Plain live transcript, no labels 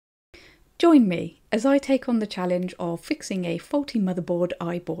Join me as I take on the challenge of fixing a faulty motherboard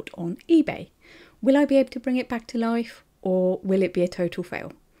I bought on eBay. Will I be able to bring it back to life, or will it be a total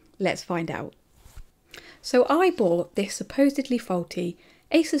fail? Let's find out. So I bought this supposedly faulty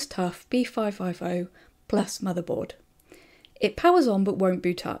Asus TUF B550 Plus motherboard. It powers on but won't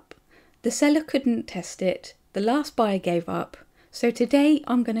boot up. The seller couldn't test it, the last buyer gave up, so today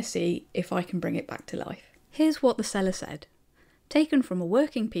I'm going to see if I can bring it back to life. Here's what the seller said. Taken from a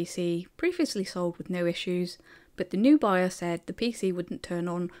working PC, previously sold with no issues, but the new buyer said the PC wouldn't turn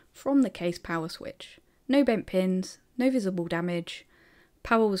on from the case power switch. No bent pins, no visible damage,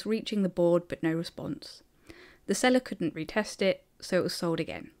 power was reaching the board but no response. The seller couldn't retest it, so it was sold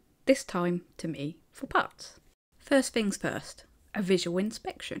again, this time to me for parts. First things first, a visual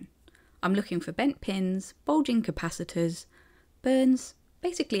inspection. I'm looking for bent pins, bulging capacitors, burns,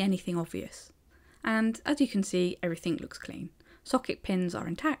 basically anything obvious. And as you can see, everything looks clean. Socket pins are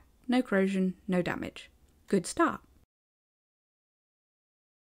intact, no corrosion, no damage. Good start.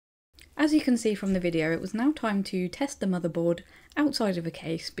 As you can see from the video, it was now time to test the motherboard outside of a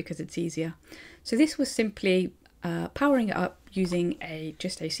case because it's easier. So this was simply powering it up using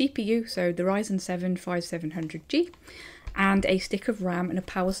just a CPU, so the Ryzen 7 5700G, and a stick of RAM and a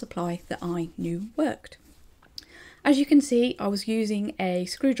power supply that I knew worked. As you can see, I was using a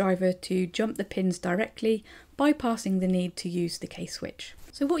screwdriver to jump the pins directly, bypassing the need to use the case switch.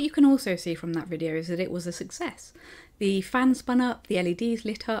 So what you can also see from that video is that it was a success. The fan spun up, the LEDs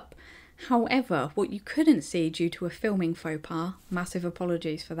lit up. However, what you couldn't see due to a filming faux pas, massive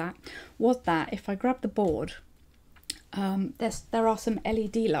apologies for that, was that if I grab the board, there are some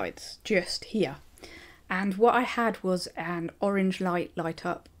LED lights just here. And what I had was an orange light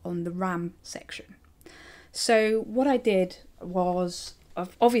up on the RAM section. So what I did was,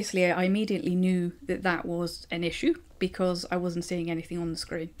 obviously I immediately knew that that was an issue because I wasn't seeing anything on the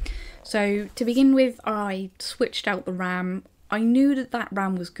screen. So to begin with, I switched out the RAM. I knew that that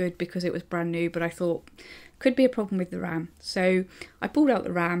RAM was good because it was brand new, but I thought could be a problem with the RAM. So I pulled out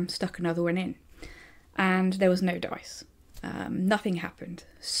the RAM, stuck another one in, and there was no dice. Nothing happened.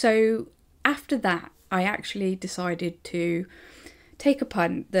 So after that, I actually decided to take a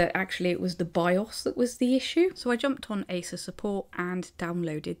punt that actually it was the BIOS that was the issue. So I jumped on Asus support and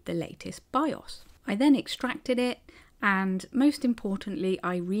downloaded the latest BIOS. I then extracted it, and most importantly,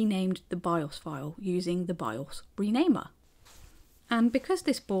 I renamed the BIOS file using the BIOS renamer. And because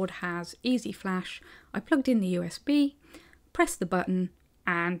this board has Easy Flash, I plugged in the USB, pressed the button,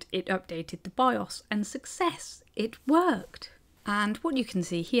 and it updated the BIOS, and success, it worked. And what you can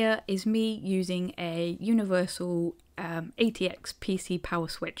see here is me using a universal ATX PC power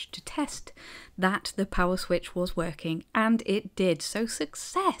switch to test that the power switch was working, and it did. So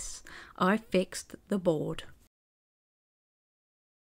success! I fixed the board.